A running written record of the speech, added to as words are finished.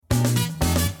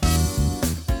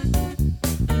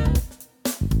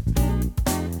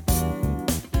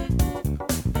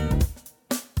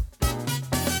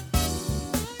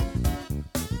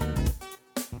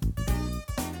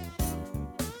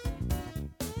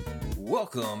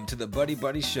Welcome to the Buddy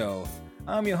Buddy Show.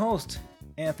 I'm your host,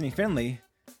 Anthony Finley.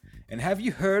 And have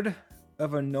you heard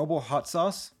of a noble hot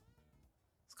sauce?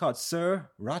 It's called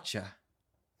Sriracha.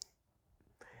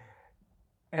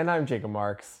 And I'm Jacob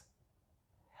Marks.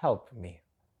 Help me,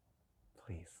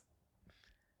 please.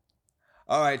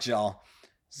 All right, y'all.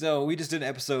 So we just did an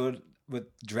episode with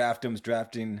Draftums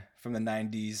drafting from the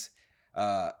 90s.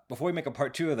 Before we make a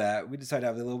part 2 of that, we decided to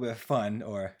have a little bit of fun,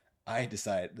 or I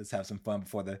decided let's have some fun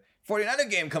before the 49er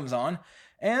game comes on.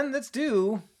 And let's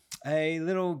do a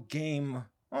little game.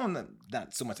 Well,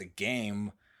 not so much a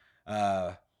game,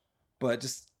 but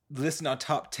just listen our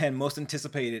top 10 most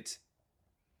anticipated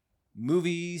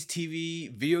movies,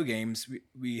 TV, video games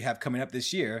we have coming up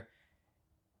this year.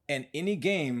 And any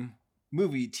game,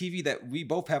 movie, TV that we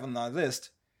both have on our list,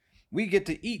 we get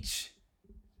to each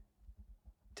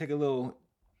take a little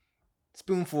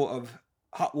spoonful of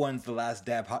Hot Ones The Last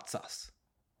Dab hot sauce.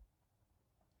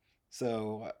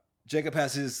 So Jacob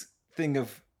has his thing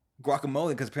of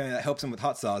guacamole because apparently that helps him with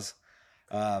hot sauce.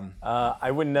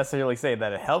 I wouldn't necessarily say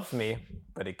that it helps me,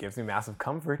 but it gives me massive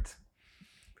comfort.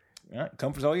 All right,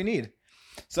 comfort's all you need.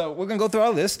 So we're going to go through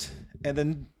our list and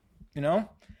then,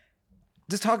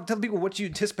 just tell people what you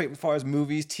anticipate as far as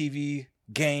movies, TV,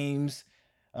 games,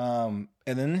 and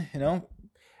then,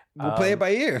 we'll play it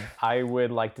by ear. I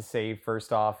would like to say,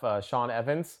 first off, Sean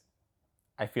Evans,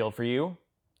 I feel for you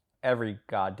every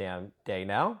goddamn day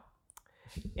now.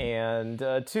 And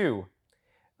 2,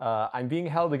 I'm being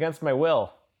held against my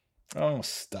will. Oh,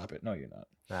 stop it. No, you're not.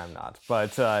 I'm not.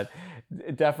 But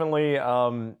definitely,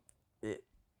 I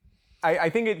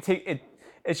think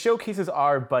it showcases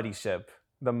our buddyship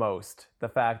the most. The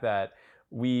fact that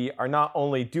we are not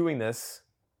only doing this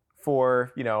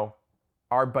for,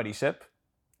 our buddyship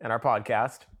and our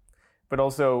podcast, but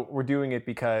also we're doing it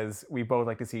because we both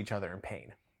like to see each other in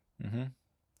pain. Mm-hmm.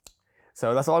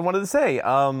 So that's all I wanted to say.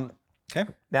 Okay.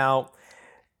 Now,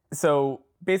 so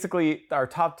basically our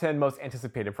top 10 most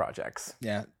anticipated projects.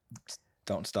 Yeah.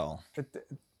 Don't stall.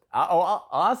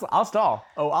 I'll stall.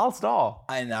 I'll stall.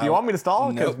 I know. Do you want me to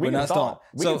stall? Nope, we can stall.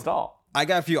 We can stall. I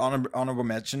got a few honorable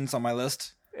mentions on my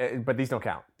list. But these don't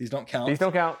count. These don't count? These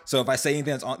don't count. So if I say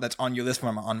anything that's on your list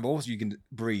from my honorables, you can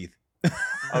breathe.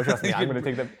 Oh, trust me. I'm going to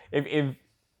take them.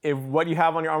 If what you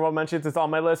have on your honorable mentions is on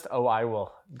my list, I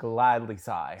will gladly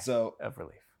sigh of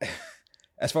relief.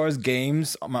 As far as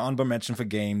games, my honorable mention for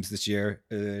games this year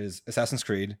is Assassin's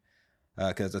Creed,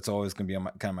 because that's always going to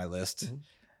be on my list.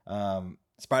 Mm-hmm.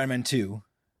 Spider-Man 2.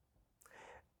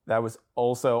 That was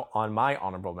also on my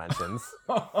honorable mentions.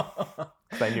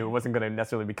 I knew it wasn't going to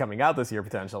necessarily be coming out this year,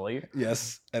 potentially.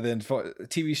 Yes. And then for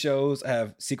TV shows, I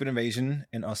have Secret Invasion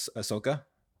and Ahsoka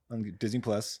on Disney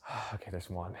Plus. Okay, there's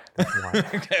one.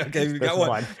 Okay, we got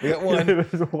one. We got one.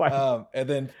 There's one. And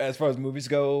then as far as movies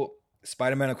go,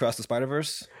 Spider-Man Across the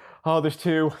Spider-Verse. Oh, there's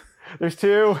two. There's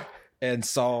two. And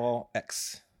Saw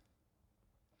X.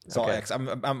 Saw Okay. X. I'm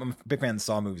a big fan of the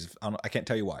Saw movies. I can't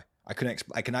tell you why. I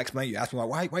cannot explain. You asked me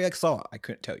why you like Saw. I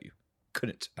couldn't tell you.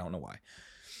 I don't know why.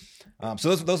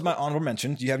 So those are my honorable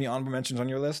mentions. Do you have any honorable mentions on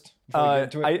your list? I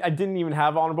didn't even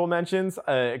have honorable mentions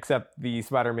except the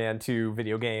Spider-Man 2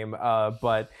 video game.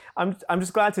 But I'm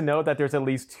just glad to know that there's at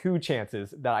least 2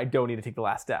 chances that I don't need to take the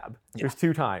last stab. Yeah. There's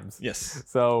 2 times. Yes.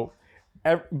 So,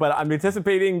 but I'm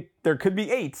anticipating there could be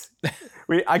 8.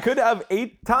 I could have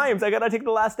 8 times I gotta take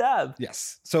the last stab.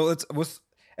 Yes. So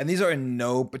and these are in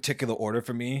no particular order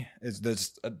for me. There's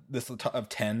this of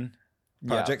 10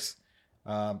 projects.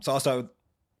 Yeah. So I'll start with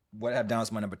what I have down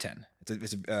as my number 10.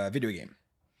 It's a video game.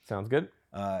 Sounds good.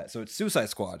 So it's Suicide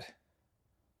Squad.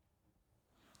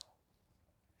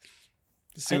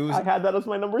 I had that as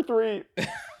my number 3.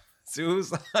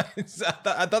 Suicide.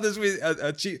 I thought this was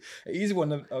an easy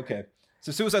one. Okay.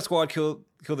 So Suicide Squad kill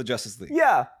the Justice League.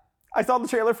 Yeah. I saw the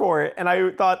trailer for it and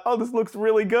I thought, this looks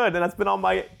really good. And that's been on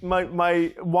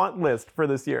my want list for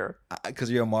this year.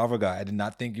 Because you're a Marvel guy. I did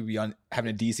not think you'd be on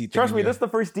having a DC thing. Trust me, this is the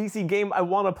first DC game I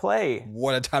want to play.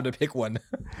 What a time to pick one.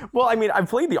 Well, I mean, I've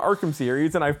played the Arkham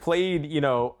series and I've played,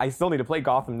 I still need to play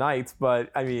Gotham Knights, but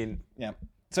I mean. Yeah.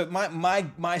 So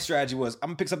my strategy was I'm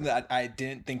going to pick something that I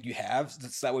didn't think you have. So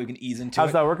that way we can ease into it.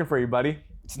 How's that working for you, buddy?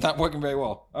 It's not working very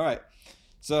well. All right.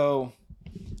 So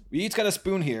we each got a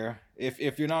spoon here.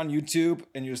 If you're not on YouTube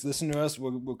and you're just listening to us,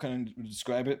 we'll kind of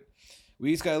describe it.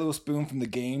 We each got a little spoon from the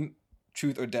game,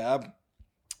 Truth or Dab.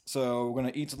 So we're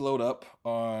going to each load up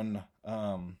on...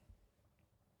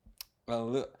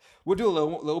 we'll do a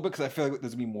little bit because I feel like there's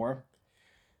going to be more.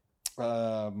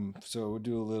 So we'll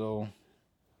do a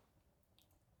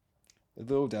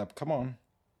little dab. Come on.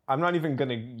 I'm not even going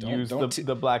to use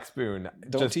the black spoon.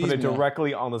 Just put it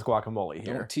directly on this guacamole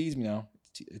here. Don't tease me now.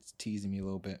 It's teasing me a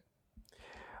little bit.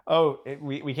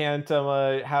 We can't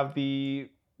have the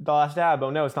last dab. Oh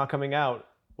no, it's not coming out.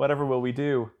 Whatever will we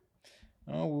do?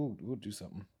 Oh, we'll do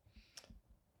something.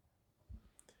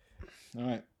 All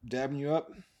right, dabbing you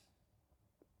up.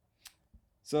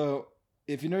 So,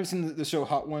 if you've never seen the show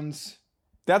Hot Ones,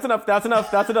 That's enough. That's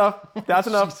enough. That's enough. That's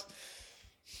enough.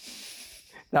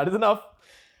 That is enough.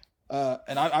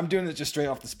 And I'm doing it just straight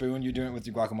off the spoon. You're doing it with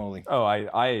your guacamole. Oh,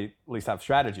 I at least have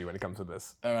strategy when it comes to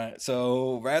this. All right,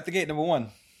 so right at the gate, number 1.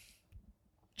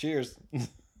 Cheers.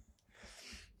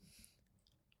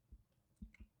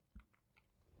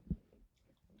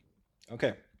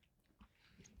 Okay.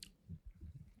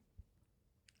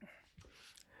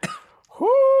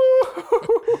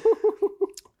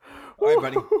 All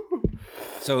right, buddy.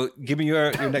 So give me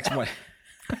your next one.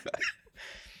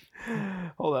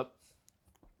 Hold up.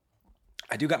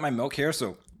 I do got my milk here,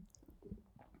 so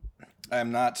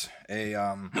I'm not a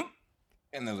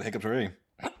and there's a hiccups already.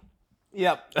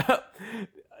 Yep.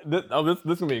 This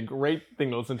is gonna be a great thing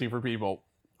to listen to for people.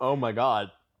 Oh my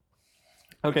god.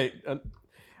 Okay,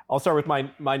 I'll start with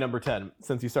my number 10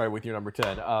 since you started with your number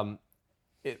 10.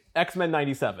 X-Men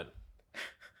 97.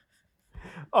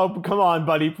 Oh, come on,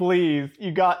 buddy, please.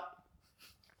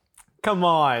 Come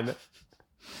on.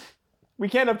 We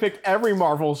can't have picked every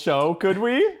Marvel show, could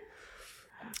we?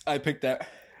 I picked that.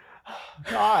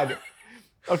 God.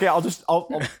 Okay, I'll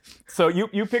so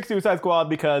you picked Suicide Squad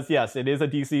because yes, it is a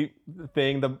DC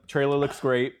thing. The trailer looks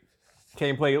great.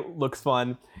 Gameplay looks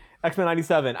fun. X-Men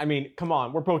 97. I mean, come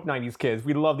on, we're both 90s kids.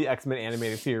 We love the X-Men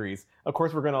animated series. Of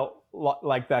course, we're gonna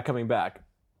like that coming back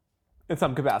in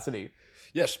some capacity.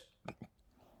 Yes.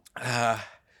 That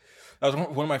was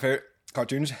one of my favorite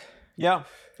cartoons. Yeah.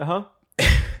 Uh-huh.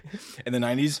 In the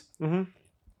 90s. Mm-hmm.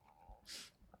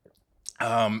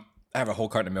 I have a whole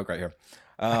carton of milk right here.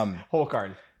 Whole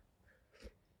carton.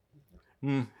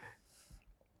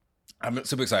 I'm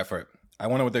super excited for it. I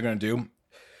wonder what they're going to do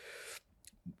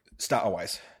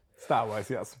style-wise. Style-wise,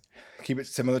 yes. Keep it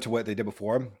similar to what they did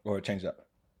before or change it up.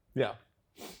 Yeah.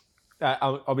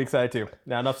 I'll be excited too.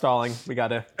 Now, enough stalling. We got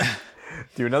to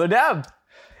do another dab.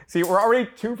 See, we're already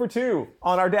 2 for 2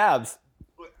 on our dabs.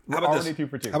 How about already this? 2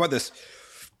 for 2. How about this?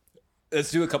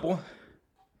 Let's do a couple.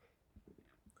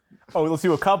 Oh, let's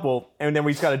do a couple, and then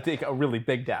we just got to take a really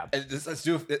big dab.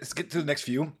 Let's get to the next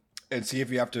few and see if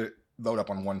you have to load up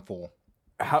on one full.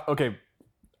 Okay,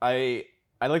 I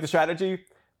like the strategy,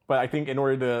 but I think in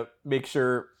order to make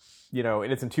sure,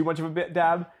 it isn't too much of a bit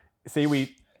dab,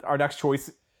 say our next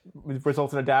choice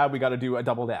results in a dab, we got to do a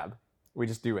double dab. We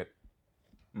just do it.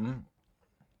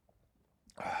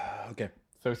 Okay.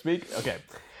 So to speak? Okay.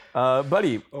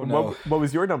 Buddy, Oh, no. what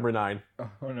was your number 9?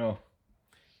 Oh no.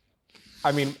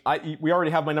 I mean, we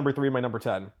already have my number 3, my number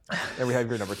 10, and we have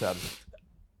your number 10.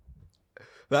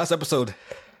 Last episode,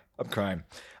 I'm crying.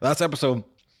 Last episode,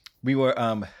 we were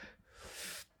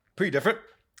pretty different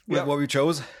with what we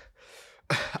chose.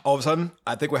 All of a sudden,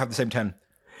 I think we have the same 10.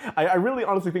 I really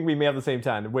honestly think we may have the same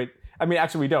 10.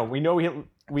 Actually, we don't. We know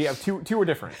we have two are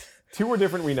different. 2 are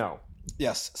different, we know.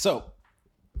 Yes. So,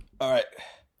 all right.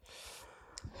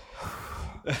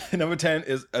 Number 10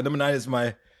 is number 9 is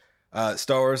my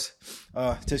Star Wars.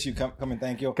 Tissue, come and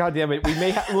thank you. God damn it. We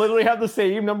may literally have the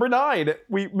same number 9.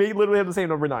 We may literally have the same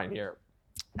number 9 here.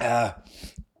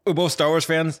 We're both Star Wars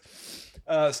fans.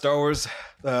 Star Wars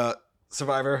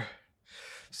Survivor.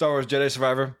 Star Wars Jedi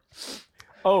Survivor.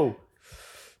 Oh.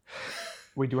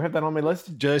 Wait, do I have that on my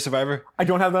list? Jedi Survivor. I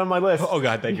don't have that on my list. Oh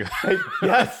God, thank you.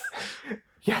 Yes.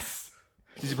 Yes.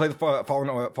 Did you play the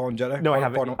Fallen Jedi? No, I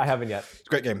haven't. I haven't yet. It's a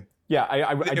great game. Yeah,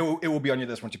 It will be on your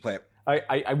list once you play it.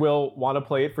 I will want to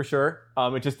play it for sure.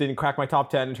 It just didn't crack my top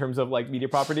 10 in terms of like media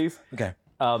properties. Okay.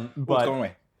 But It's going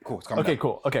away. Cool. It's coming okay, down.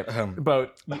 cool. Okay,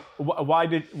 but why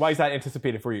is that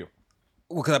anticipated for you?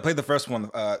 Well, because I played the first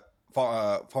one,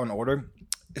 Fallen Order.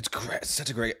 It's great. It's such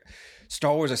a great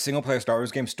Star Wars, a single player Star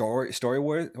Wars game, story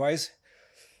wise.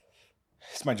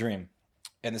 It's my dream.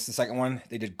 And this is the second one.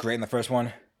 They did great in the first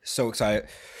one. So excited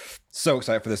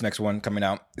for this next one coming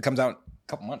out. It comes out in a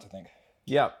couple months, I think.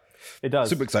 Yeah, it does.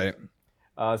 Super excited.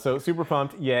 So super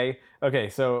pumped. Yay. Okay,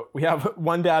 so we have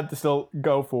one dab to still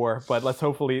go for, but let's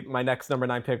hopefully my next number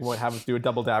 9 pick won't have us do a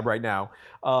double dab right now.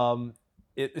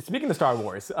 Speaking of Star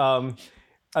Wars,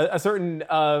 a certain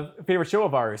favorite show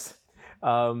of ours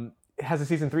has a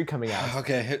season 3 coming out.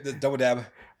 Okay, hit the double dab.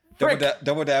 Frick.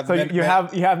 Double dab. So you have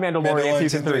Mandalorian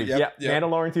season 3. Yep.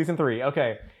 Mandalorian season 3.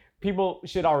 Okay. People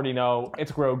should already know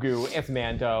it's Grogu, it's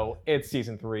Mando, it's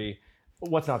season 3.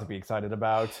 What's not to be excited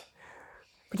about?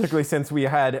 Particularly since we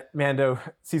had Mando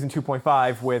season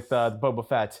 2.5 with Boba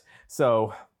Fett.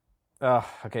 So,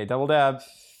 okay, double dab.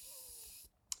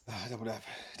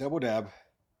 Double dab.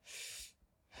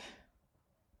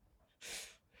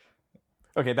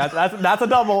 Okay, that's a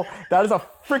double. That is a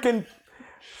freaking.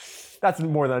 That's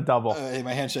more than a double. Hey,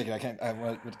 my hand's shaking. I can't. I have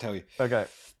what to tell you. Okay.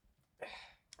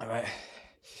 All right.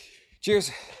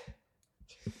 Cheers.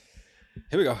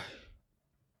 Here we go.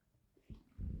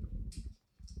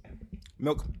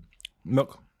 Milk.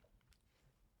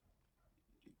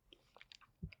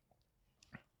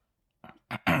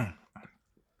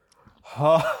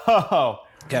 Oh,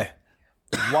 Okay.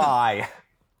 why?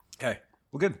 Okay.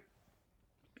 We're good.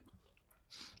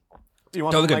 Do you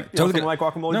want Totally something good. like, Totally something like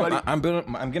guacamole, No,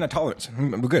 buddy? I'm getting a tolerance.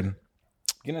 We're good.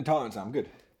 Getting a tolerance. I'm good.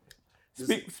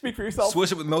 Speak for yourself.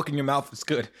 Swish it with milk in your mouth. It's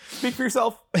good. Speak for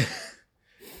yourself.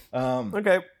 Um.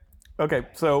 Okay.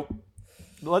 So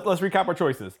let's recap our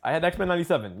choices. I had X-Men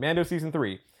 '97, Mando season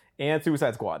 3, and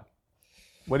Suicide Squad.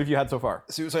 What have you had so far?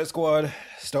 Suicide Squad,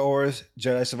 Star Wars,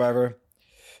 Jedi Survivor,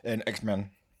 and X-Men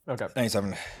Okay.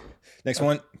 97. Next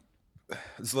one.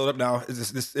 Let's load up now.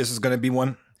 This is going to be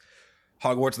one.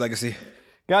 Hogwarts Legacy.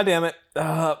 God damn it.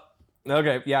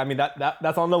 Okay. Yeah. I mean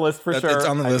that's on the list for sure. It's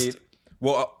on the I list. mean,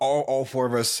 Well, all four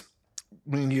of us,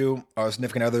 me and you, our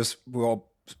significant others, we're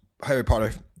all Harry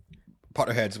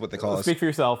Potterheads, is what they call us. speak for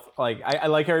yourself. Like I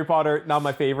like Harry Potter. Not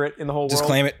my favorite in the whole Just world.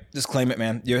 claim it. Just claim it,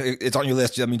 man. It's on your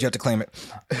list. That means you have to claim it.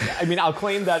 I mean, I'll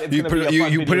claim that it's You going to put be a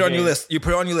fun you put it video on your game. list. You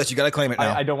put it on your list. You got to claim it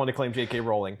now. I don't want to claim J.K.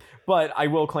 Rowling, but I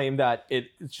will claim that it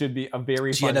should be a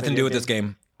very. She fun had nothing to video do with this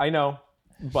game. I know,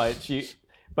 but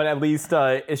at least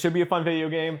it should be a fun video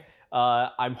game.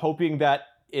 I'm hoping that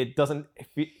it doesn't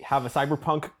have a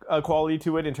cyberpunk quality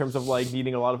to it in terms of like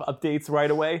needing a lot of updates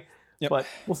right away. Yep. But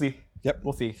we'll see. Yep.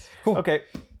 We'll see. Cool. Okay.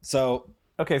 So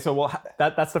So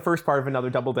that's the first part of another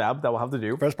double dab that we'll have to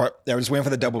do. first part. Yeah, we're just waiting for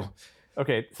the double.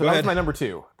 Okay. So Go that ahead. was my number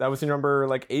 2. That was your number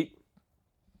like 8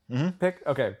 pick.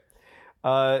 Okay.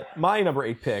 My number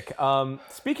 8 pick.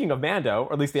 Speaking of Mando,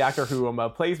 or at least the actor who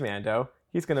plays Mando,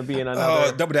 he's going to be in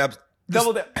another. Double dabs.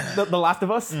 The Last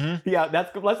of Us. Yeah,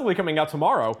 that's only coming out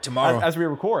tomorrow. As we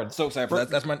record. So excited for that.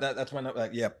 That's my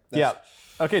yeah. Yeah.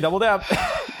 Okay, double dab.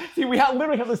 See, we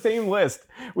literally have the same list.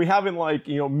 We haven't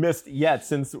missed yet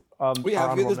since. We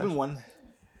have. our There's honorable been one.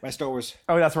 My Star Wars.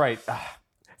 Oh, that's right.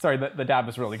 Sorry, the dab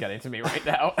is really getting to me right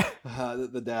now.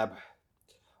 The dab.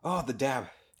 Oh, the dab.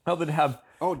 Oh, the dab.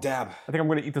 Oh, dab. I think I'm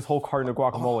going to eat this whole carton of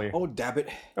guacamole. Oh, dab it.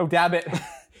 Oh, dab it.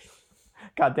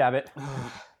 God dab it.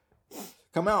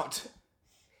 Come out.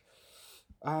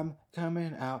 I'm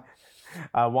coming out.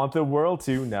 I want the world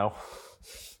to know.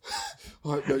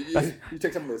 Oh, no, you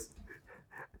take some of this.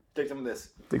 Take some of this.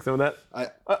 Take some of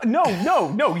that.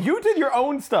 No. You did your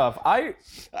own stuff. I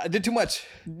did too much.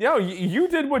 No, you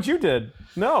did what you did.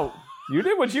 No, you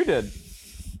did what you did.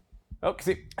 Oh,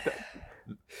 see.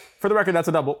 For the record, that's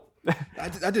a double. I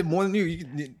did more than you. You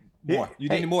did more. You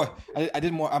did more. I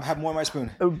did more. I have more on my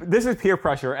spoon. This is peer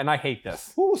pressure, and I hate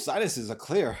this. Ooh, sinuses are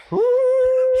clear. Woo,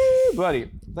 buddy.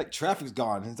 Like traffic's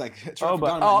gone. It's like traffic Oh,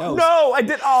 gone in my nose. no! I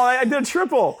did a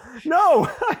triple. No,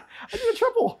 I did a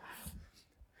triple.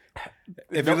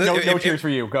 No cheers for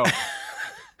you. Go.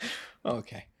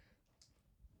 Okay.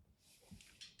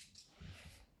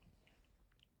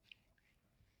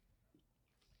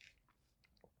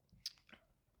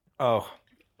 Oh,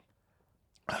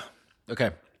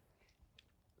 Okay.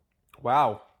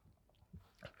 wow.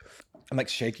 I'm like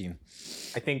shaking.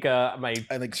 I think I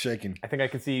like shaking. I think I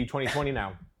can see 2020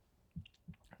 now.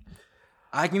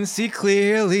 I can see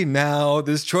clearly now.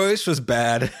 This choice was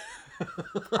bad.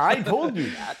 I told you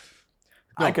that.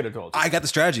 No, I could have told you. I got the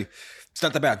strategy. It's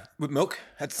not that bad. With milk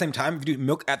at the same time, if you do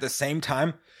milk at the same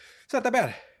time, it's not that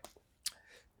bad.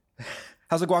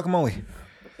 How's the guacamole?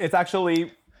 It's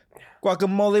actually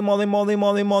Guacamole,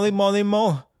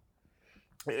 mo.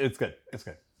 it's good. It's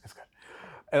good.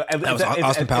 That was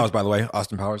Austin Powers, by the way.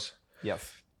 Austin Powers.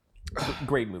 Yes.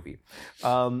 Great movie.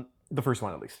 The first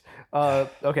one, at least.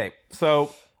 Okay,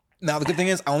 so Now the good thing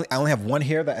is, I only have one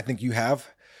here that I think you have.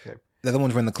 Okay. The other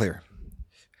ones were in the clear.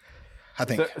 I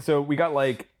think. So we got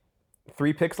like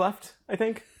 3 picks left, I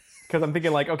think, because I'm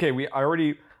thinking like, okay, I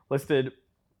already listed.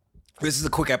 This is a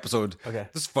quick episode. Okay.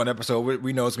 This is a fun episode.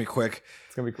 We know it's gonna be quick.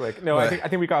 It's gonna be quick. No, But- I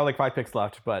think we got like 5 picks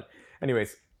left. But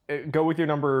anyways, go with your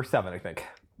number 7, I think.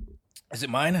 Is it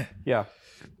mine? Yeah,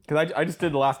 because I just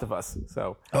did The Last of Us.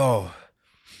 So Oh.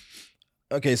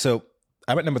 Okay, so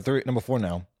I'm at number 4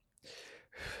 now.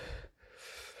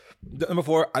 Number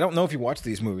 4, I don't know if you watched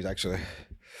these movies actually.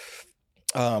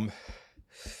 So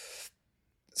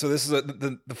this is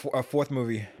the fourth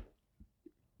movie.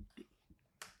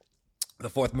 The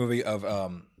fourth movie of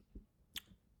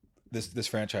this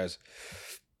franchise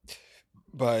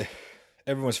by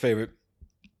everyone's favorite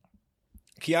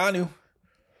Keanu.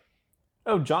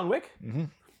 oh, John Wick.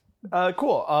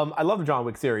 Cool. I love the John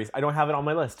Wick series. I don't have it on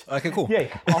my list. Okay, cool.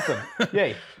 Yay! Awesome.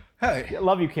 Yay! Hey,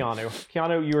 Love you, Keanu.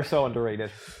 Keanu, you are so underrated.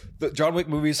 the John Wick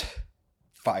movies,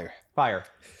 fire. Fire.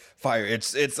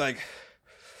 It's like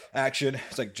action.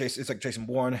 It's like Jason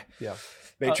Bourne, Yeah.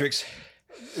 Matrix,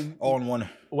 all in one.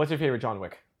 What's your favorite John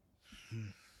Wick?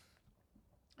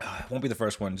 It won't be the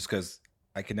first one just because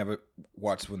I can never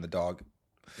watch when the dog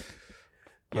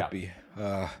puppy.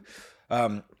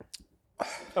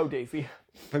 Oh, Daisy.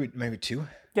 Maybe two.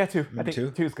 Yeah, two. I Maybe think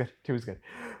two? two is good. Two is good.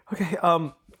 Okay.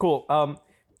 Cool.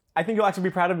 I think you'll actually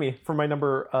be proud of me for my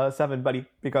number 7, buddy,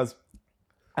 because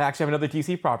I actually have another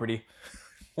DC property.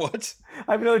 What?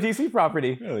 I have another DC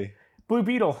property. Really? Blue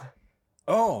Beetle.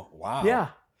 Oh wow. Yeah.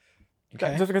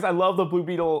 Okay. Just because I love the Blue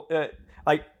Beetle.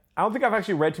 Like, I don't think I've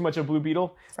actually read too much of Blue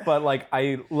Beetle, but like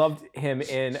I loved him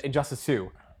in Injustice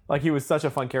 2. Like, he was such a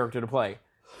fun character to play.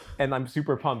 And I'm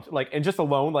super pumped. Like, and just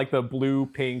alone, like the blue,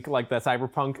 pink, like the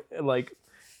cyberpunk like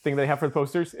thing they have for the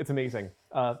posters, it's amazing.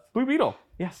 Blue Beetle.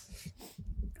 Yes.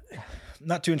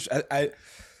 Not too interested. I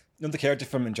know the character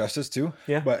from Injustice too.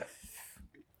 Yeah. But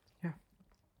Yeah.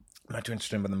 I'm not too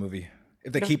interested in the movie.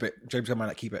 If they keep it, James Gunn might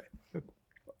not keep it.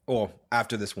 Or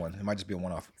after this one, it might just be a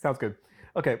one-off. Sounds good.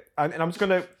 Okay, and I'm just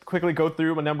gonna quickly go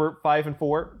through my number 5 and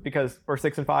 4 or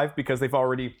 6 and 5 because they've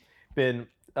already been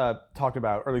talked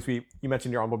about, or at least you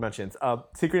mentioned your honorable mentions.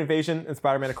 Secret Invasion and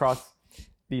Spider-Man Across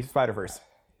the Spider-Verse.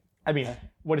 I mean,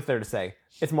 what is there to say?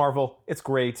 It's Marvel. It's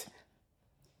great.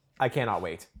 I cannot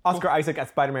wait. Oscar Isaac at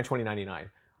Spider-Man 2099.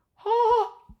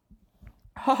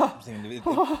 I'm thinking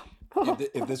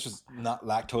if this was not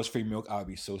lactose-free milk, I would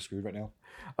be so screwed right now.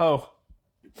 Oh,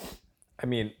 I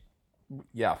mean,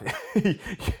 yeah.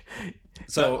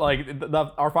 So like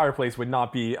our fireplace would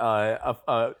not be a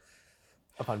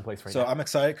fun place right now. So I'm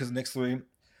excited because the next 3,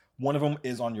 one of them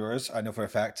is on yours. I know for a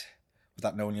fact,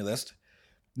 without knowing your list.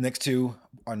 The next 2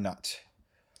 are not,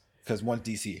 because one's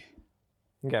DC.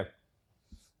 Okay.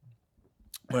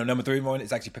 Well, number 3 one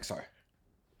is actually Pixar.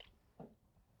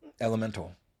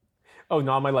 Elemental. Oh,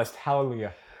 not on my list.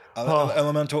 Hallelujah.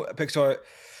 Elemental. Pixar.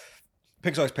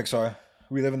 Pixar's Pixar.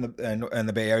 We live in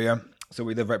the Bay Area, so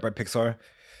we live right by Pixar.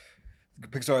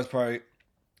 Pixar is probably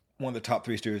one of the top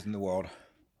 3 studios in the world.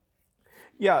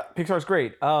 Yeah, Pixar's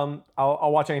great. I'll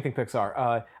watch anything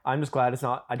Pixar. I'm just glad it's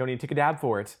not. I don't need to take a dab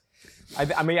for it.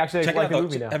 I may actually Check like it the out.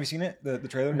 movie now. Have you seen it? The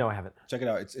trailer? No, I haven't. Check it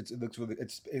out. It looks really.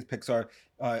 It's Pixar.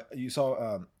 You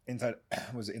saw Inside.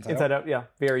 Was it Inside? Inside Out, yeah,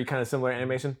 very kind of similar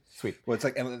animation. Sweet. Well, it's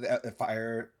like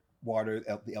fire, water,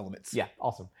 the elements. Yeah,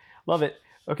 awesome. Love it.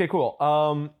 Okay, cool.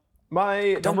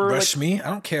 My Don't number. rush me. I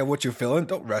don't care what you're feeling.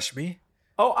 Don't rush me.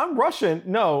 Oh, I'm Russian.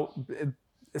 No,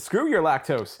 screw your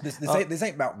lactose. This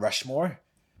ain't Mount Rushmore.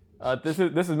 This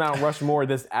is Mount Rushmore.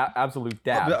 This absolute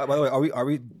dab. By the way, are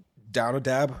we down a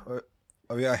dab?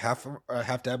 Are we a half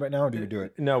dab right now, or do we do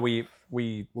it? No, we're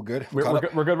good.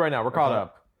 we're good right now. We're caught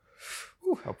up.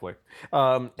 Hopefully.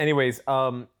 Anyways,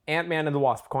 Ant-Man and the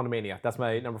Wasp: Quantumania. That's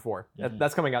my number 4.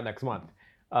 That's coming out next month.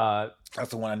 That's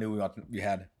the one I knew we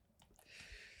had.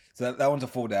 So that one's a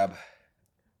full dab.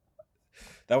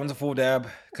 That one's a full dab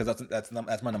because that's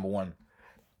my number 1.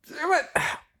 Damn it.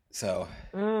 So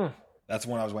that's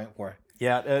the one I was waiting for.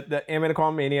 Yeah, the Ant-Man and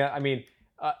Quantumania. I mean,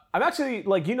 I'm actually,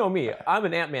 like, you know me. I'm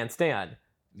an Ant-Man stan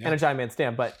and a Giant Man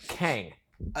stan, but Kang.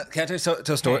 Can I tell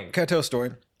a story? Kang. Can I tell a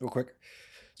story real quick?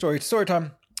 Story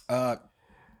time.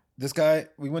 This guy,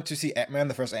 we went to see Ant-Man,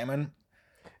 the first Ant-Man.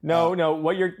 No,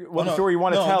 the story you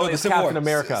want to tell is Captain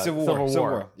America, Civil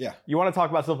War. Yeah. You want to talk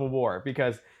about Civil War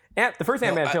because the first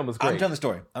Ant-Man film was great. I'm telling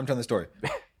the story.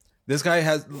 This guy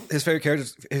has his favorite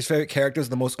characters. His favorite characters,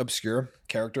 the most obscure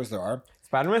characters there are.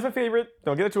 Spider-Man's my favorite.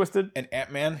 Don't get it twisted. And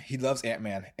Ant-Man, he loves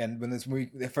Ant-Man. And when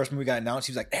the first movie got announced,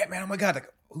 he was like, Ant-Man, oh my God, like,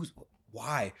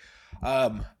 why?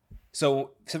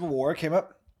 So Civil War came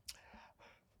up.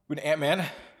 When Ant-Man,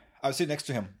 I was sitting next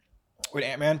to him. When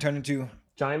Ant-Man turned into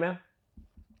Giant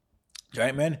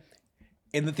Man,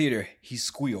 in the theater, he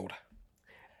squealed.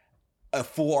 A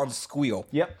full-on squeal.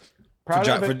 Yep. Proud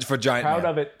for Giant Man. Proud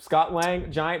of it. Scott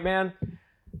Lang, Giant Man.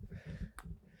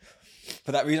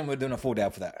 For that reason, we're doing a full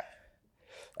dab for that.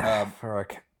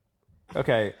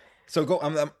 Okay. So go.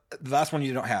 The last one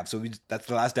you don't have. So that's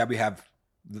the last dab we have.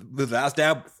 The last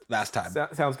dab, last time.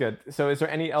 Sounds good. So, is there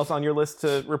any else on your list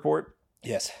to report?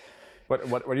 Yes.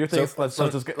 What are your things? Let's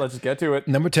just get to it.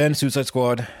 Number 10, Suicide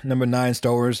Squad. Number 9,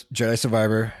 Star Wars Jedi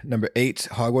Survivor. Number 8,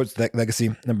 Hogwarts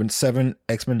Legacy. Number 7,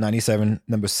 X-Men 97.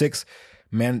 Number 6,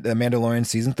 The Mandalorian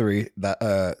Season 3.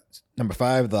 Number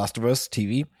 5, The Last of Us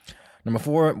TV. Number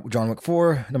 4, John Wick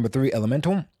 4. Number 3,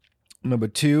 Elemental. Number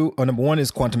 1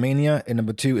 is Quantumania, and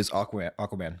number 2 is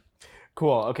Aquaman.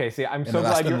 Cool. Okay. See, I'm so the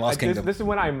Lost- glad in you're. the Lost Kingdom. This is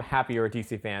when I'm happy you're a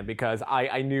DC fan because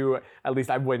I knew at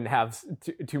least I wouldn't have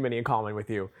too many in common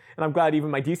with you, and I'm glad even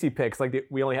my DC picks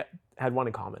we only had one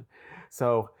in common.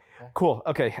 So cool.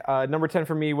 Okay. Number 10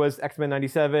 for me was X-Men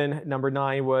 '97. Number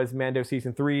 9 was Mando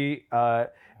season 3.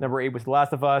 Number 8 was The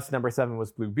Last of Us. Number 7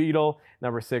 was Blue Beetle.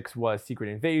 Number 6 was Secret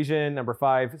Invasion. Number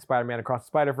 5, Spider-Man Across the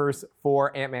Spider-Verse.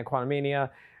 4, Ant-Man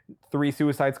Quantumania. 3,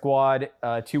 Suicide Squad.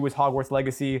 2 was Hogwarts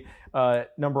Legacy.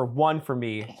 Number 1 for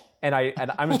me, and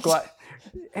I'm just glad.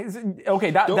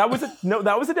 Okay, that was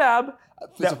a dab.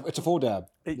 It's a full dab.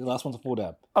 The last one's a full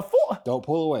dab. A full. Don't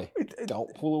pull away.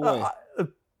 Don't pull away.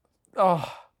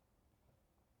 Oh.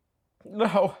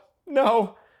 No.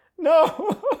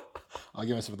 I'll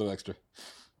give myself a little extra.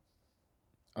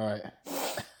 All right.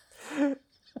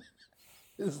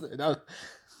 How's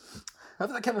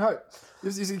that Kevin Hart?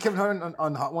 You see Kevin Hart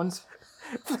on Hot Ones?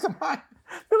 I feel like I'm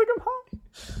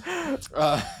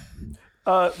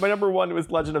high. My number 1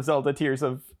 was Legend of Zelda: Tears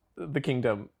of the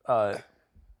Kingdom. Oh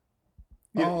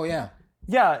yeah.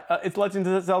 Yeah, it's Legend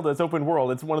of Zelda. It's open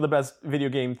world. It's one of the best video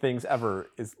game things ever.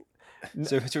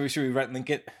 So should we Rhett Link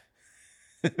it?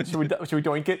 Should we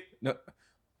doink it? No.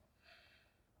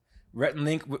 Rhett and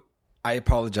Link. I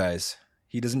apologize.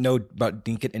 He doesn't know about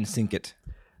Dink It and Sink It.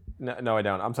 No, I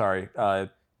don't. I'm sorry.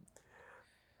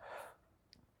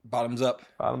 Bottoms up.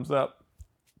 Bottoms up.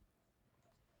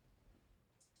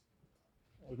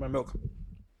 Where's my milk?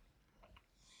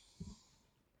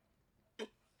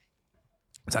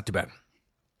 It's not too bad.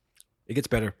 It gets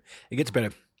better. It gets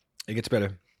better. It gets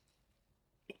better.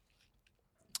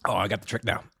 Oh, I got the trick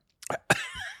now.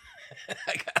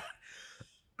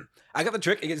 I got the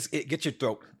trick. It gets your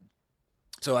throat.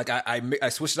 So like I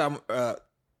switched it on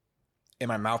in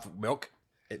my mouth with milk.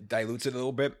 It dilutes it a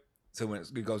little bit. So when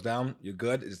it goes down, you're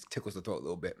good. It just tickles the throat a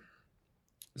little bit.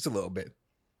 Just a little bit.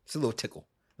 It's a little tickle.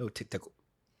 A little tickle.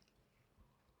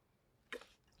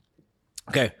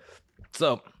 Okay.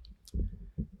 So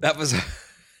that was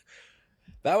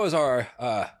our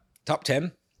top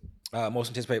 10 most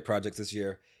anticipated projects this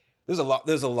year. There's a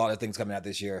lot of things coming out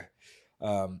this year.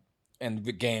 And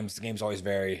the games always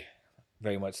vary,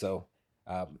 very much so.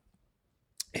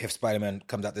 If Spider-Man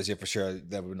comes out this year, for sure,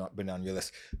 that would not been on your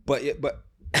list. But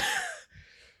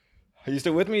are you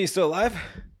still with me? You still alive?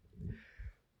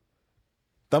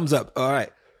 Thumbs up. All right.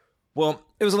 Well,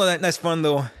 it was a nice, fun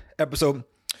little episode.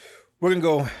 We're gonna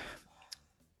go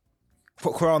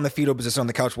crawl on the fetal position on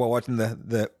the couch while watching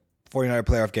the 49er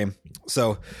playoff game.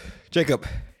 So, Jacob,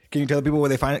 can you tell the people where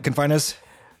they can find us?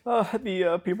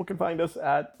 The people can find us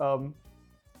at the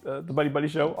Buddy Buddy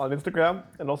Show on Instagram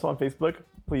and also on Facebook.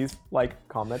 Please like,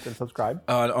 comment, and subscribe.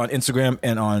 On Instagram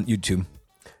and on YouTube.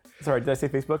 Sorry, did I say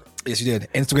Facebook? Yes, you did.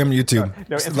 Instagram and YouTube.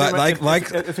 No, Instagram,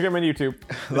 Instagram and YouTube.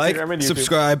 Like, Instagram and YouTube.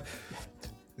 subscribe,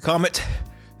 comment.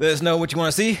 Let us know what you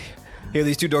want to see. Hear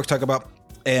these two dorks talk about.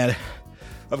 And,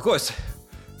 of course,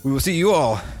 we will see you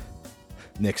all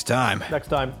next time. Next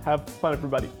time. Have fun,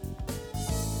 everybody.